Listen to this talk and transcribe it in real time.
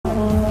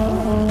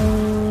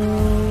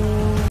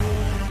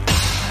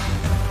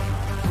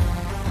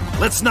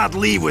Let's not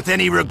leave with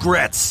any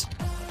regrets.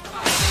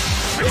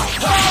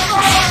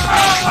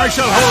 I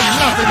shall hold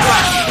nothing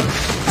back!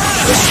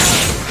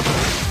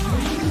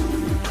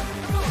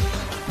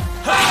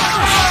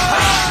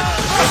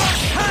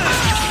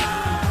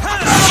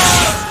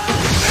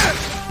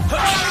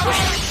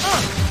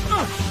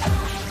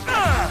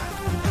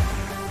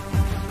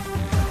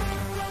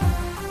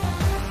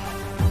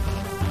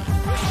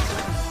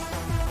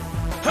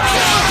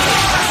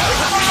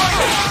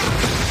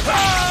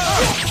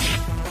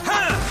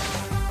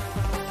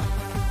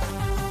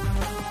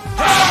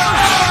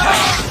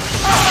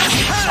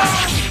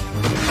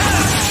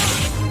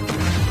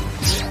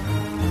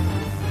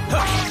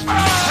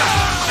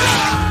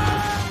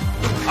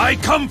 I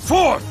come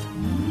forth!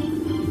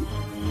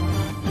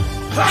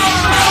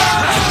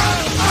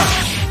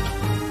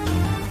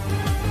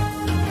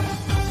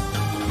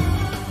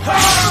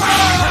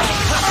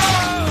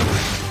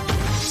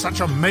 Such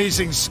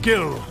amazing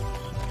skill!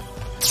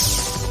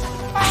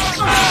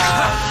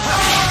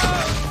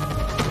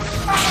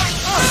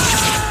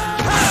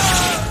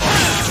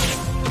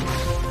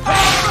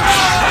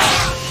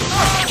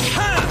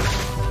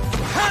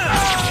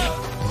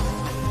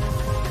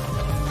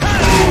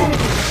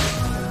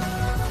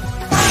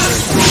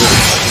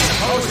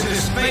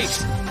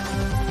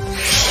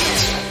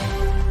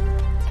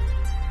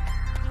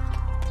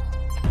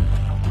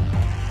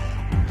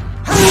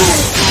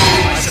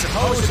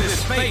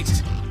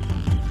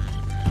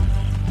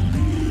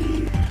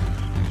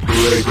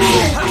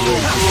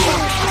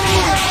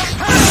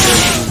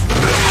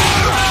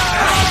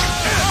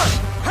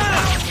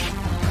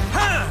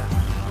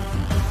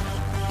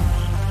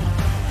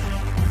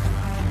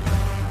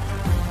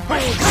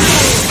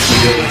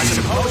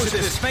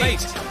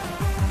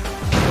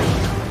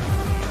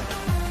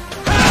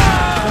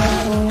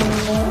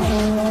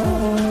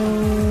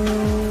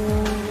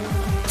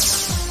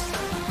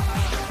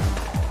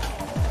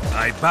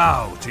 I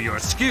bow to your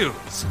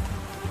skills.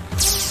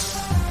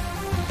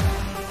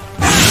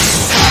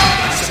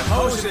 I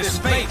suppose it is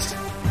fate.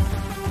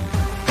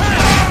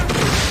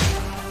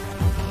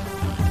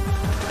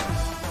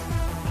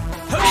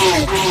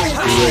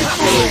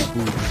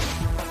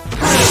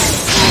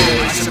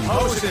 I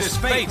suppose it is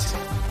fate.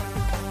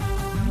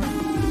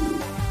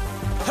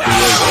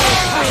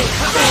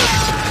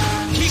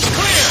 Keep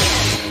clear!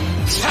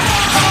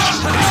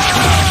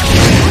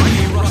 Are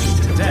you rushed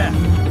to death?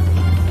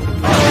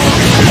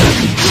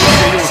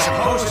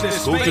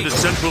 Go to the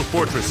central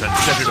fortress and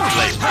set it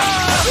aflame.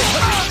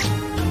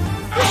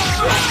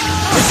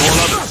 All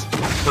others,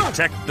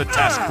 protect the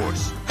task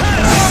force.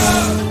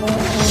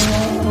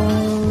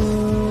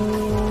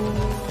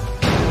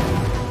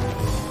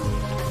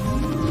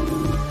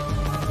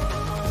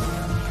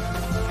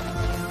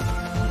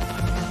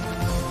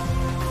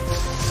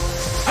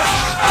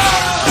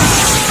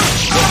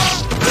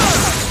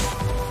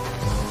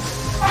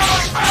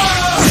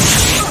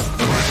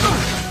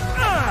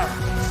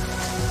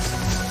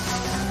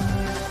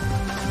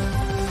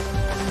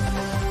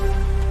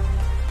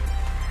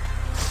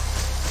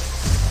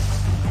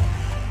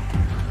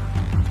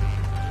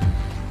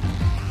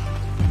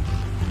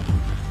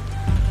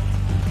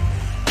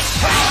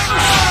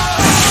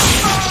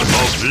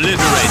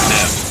 Obliterate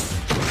them!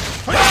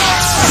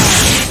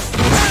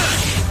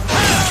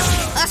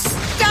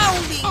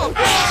 Astounding!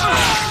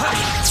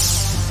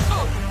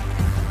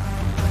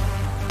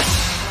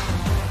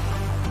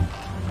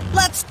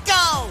 Let's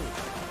go!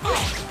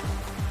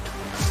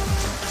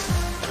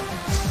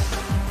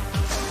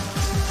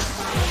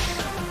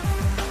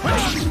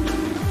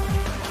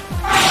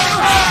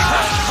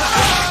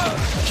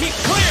 Keep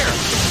clear!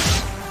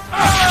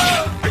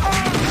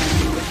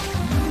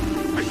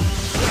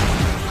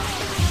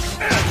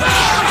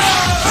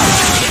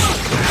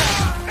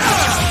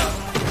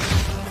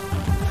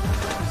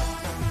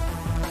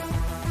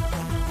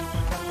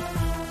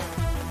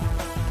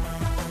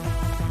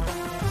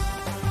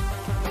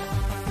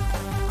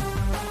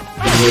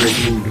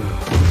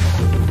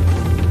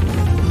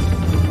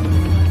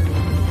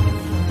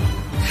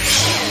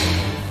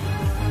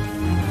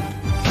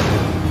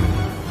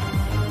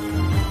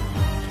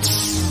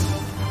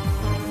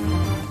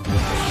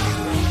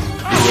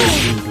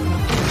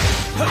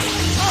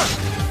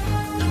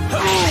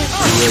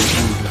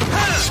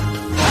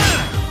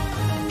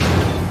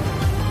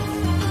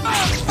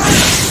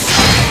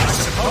 I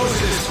suppose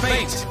it is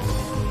fate.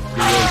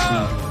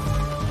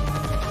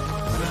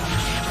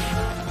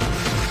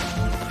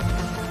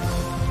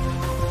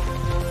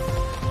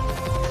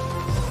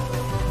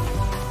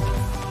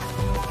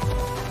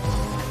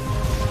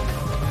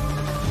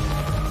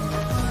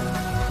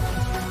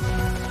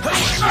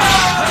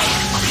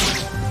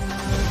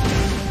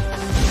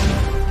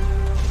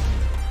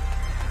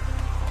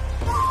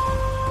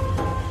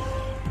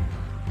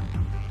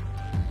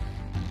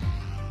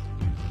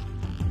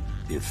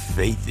 If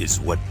faith is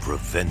what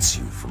prevents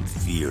you from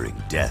fearing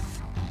death,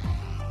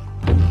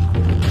 I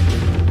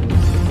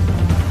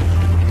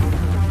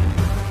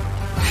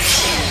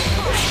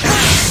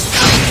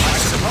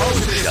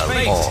suppose it is shall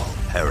fate. all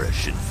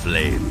perish in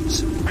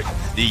flames.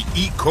 The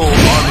Eco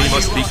army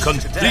must be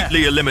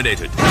completely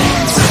eliminated.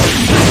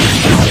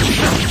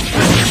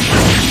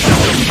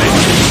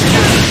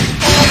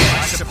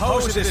 I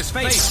suppose it is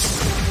fate.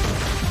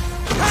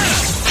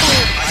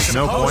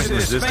 No point in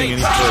resisting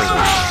any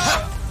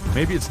further.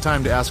 Maybe it's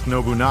time to ask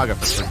Nobunaga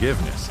for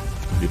forgiveness.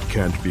 It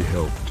can't be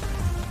helped.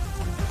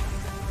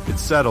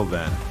 It's settled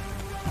then.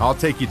 I'll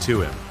take you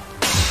to him.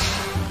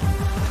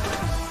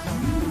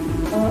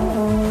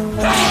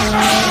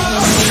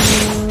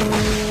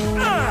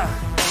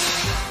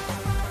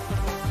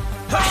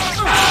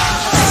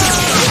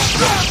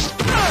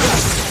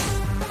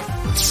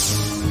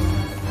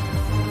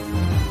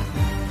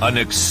 An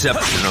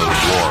exceptional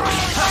warrior.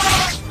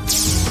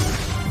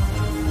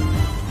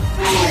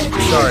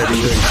 Sorry to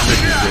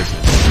restrict your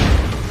business.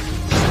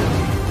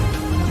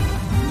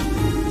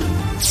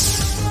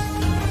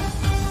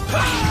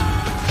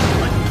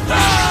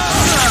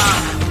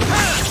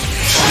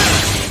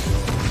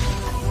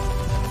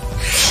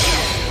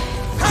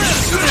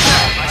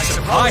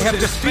 I have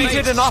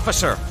defeated an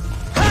officer.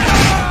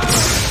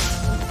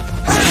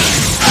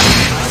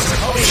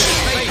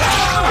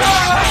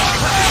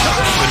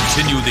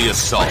 Continue the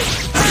assault.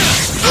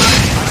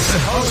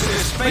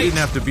 I didn't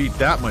have to beat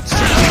that much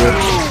sense.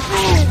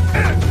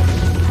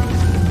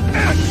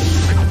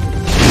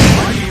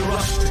 You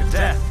rush to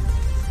death.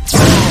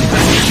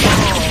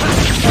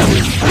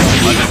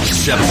 An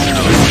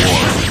exceptional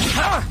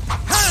warrior.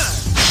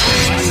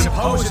 I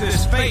suppose it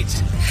is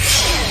fate.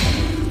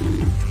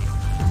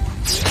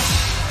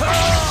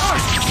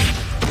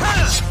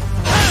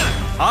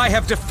 I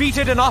have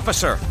defeated an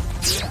officer.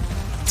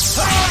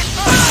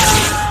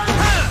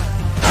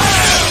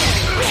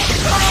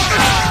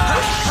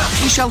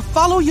 We shall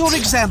follow your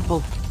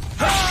example.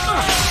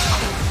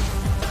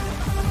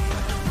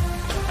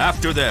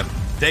 After them,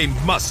 they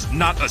must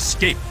not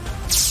escape.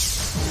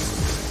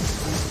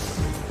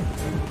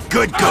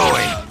 Good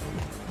going.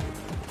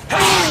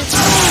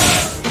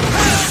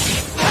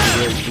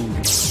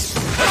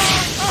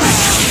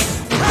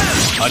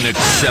 An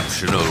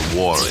exceptional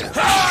warrior.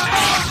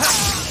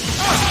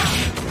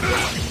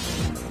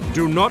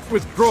 Do not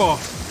withdraw.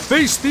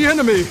 Face the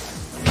enemy.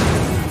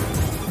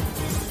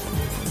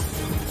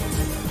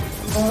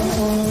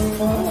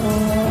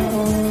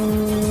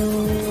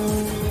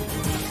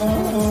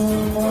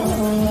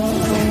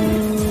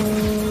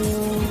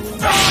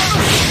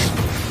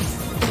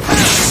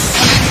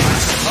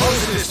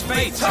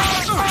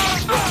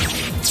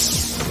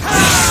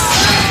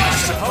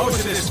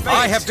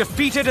 I have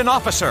defeated an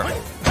officer.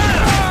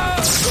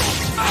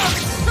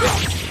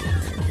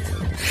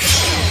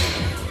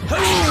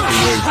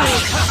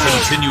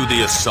 Continue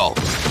the assault.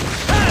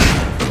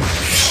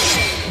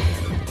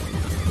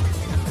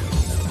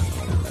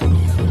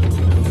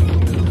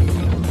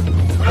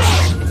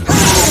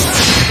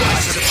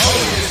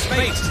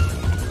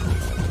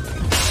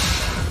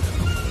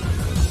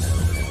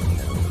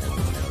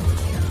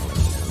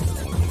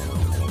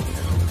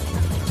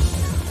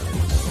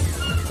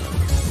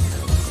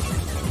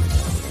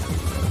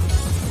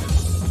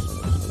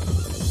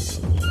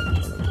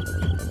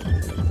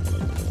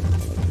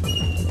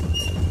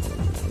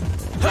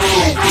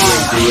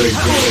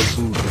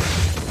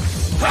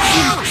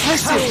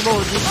 Impressive,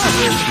 Lord.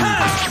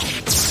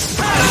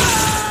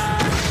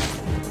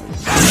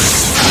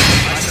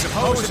 I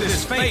suppose it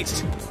is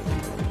fate.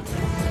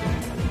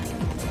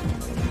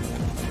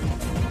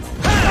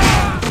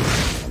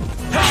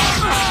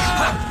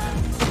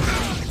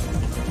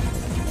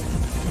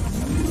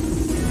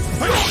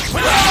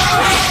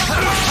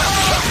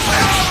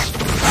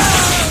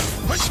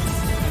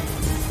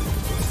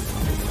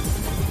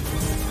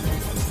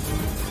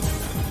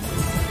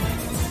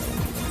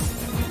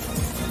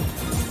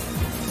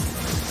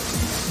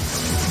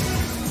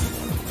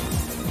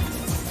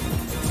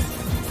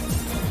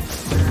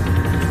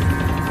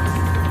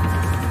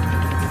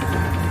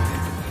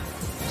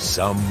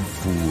 Some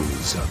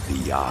fools are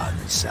beyond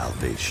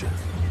salvation.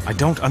 I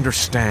don't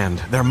understand.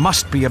 There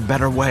must be a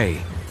better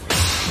way.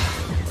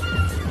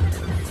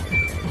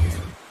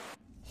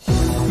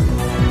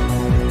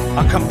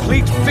 A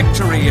complete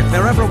victory if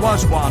there ever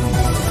was one.